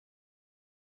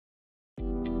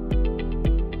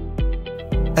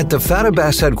At the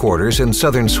Phadebas headquarters in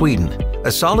southern Sweden,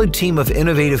 a solid team of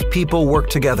innovative people work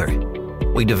together.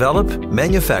 We develop,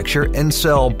 manufacture, and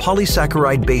sell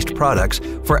polysaccharide-based products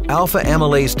for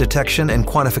alpha-amylase detection and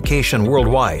quantification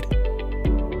worldwide.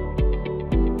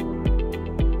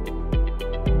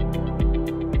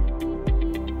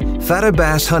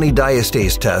 Phadebas Honey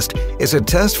Diastase Test is a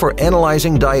test for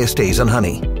analyzing diastase in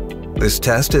honey. This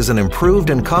test is an improved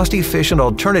and cost-efficient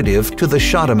alternative to the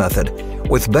sshitym method,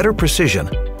 with better precision,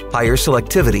 higher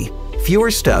selectivity, fewer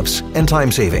steps, and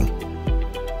time saving.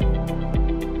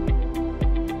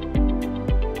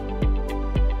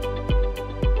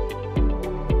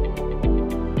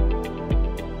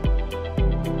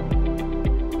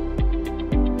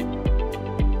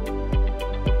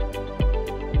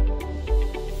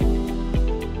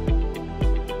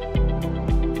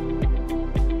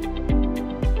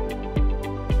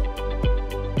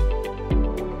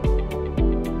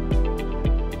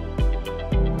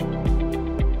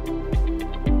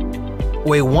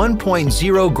 Weigh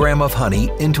 1.0 gram of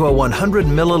honey into a 100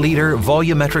 milliliter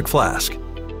volumetric flask.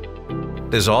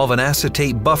 Dissolve an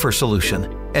acetate buffer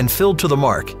solution and fill to the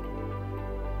mark.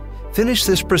 Finish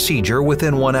this procedure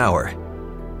within 1 hour.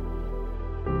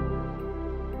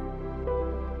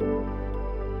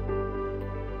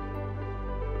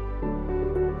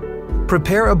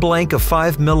 Prepare a blank of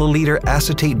 5 milliliter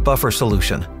acetate buffer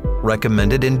solution,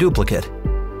 recommended in duplicate.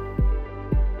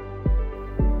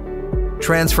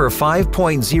 Transfer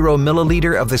 5.0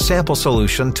 milliliter of the sample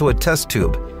solution to a test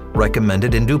tube,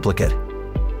 recommended in duplicate.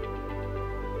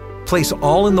 Place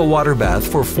all in the water bath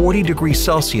for 40 degrees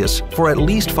Celsius for at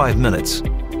least 5 minutes.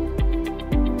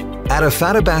 Add a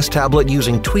Phadebas tablet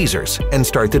using tweezers and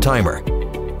start the timer.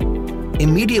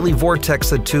 Immediately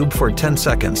vortex the tube for 10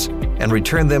 seconds and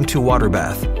return them to water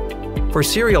bath. For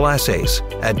serial assays,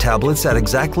 add tablets at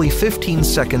exactly 15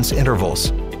 seconds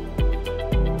intervals.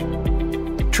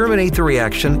 Terminate the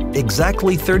reaction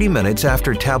exactly 30 minutes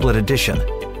after tablet addition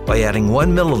by adding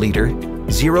 1 milliliter,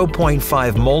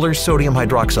 0.5 molar sodium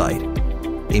hydroxide.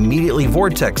 Immediately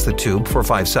vortex the tube for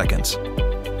 5 seconds.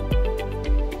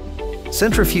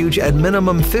 Centrifuge at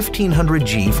minimum 1500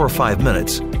 G for 5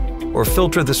 minutes, or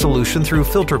filter the solution through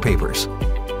filter papers.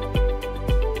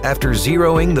 After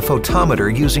zeroing the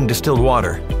photometer using distilled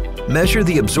water, measure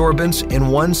the absorbance in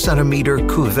 1 centimeter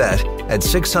cuvette at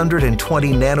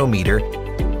 620 nanometer.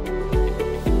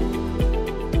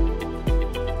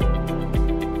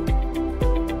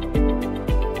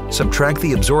 Subtract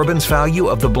the absorbance value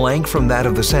of the blank from that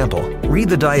of the sample. Read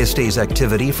the diastase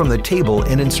activity from the table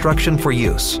in instruction for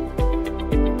use.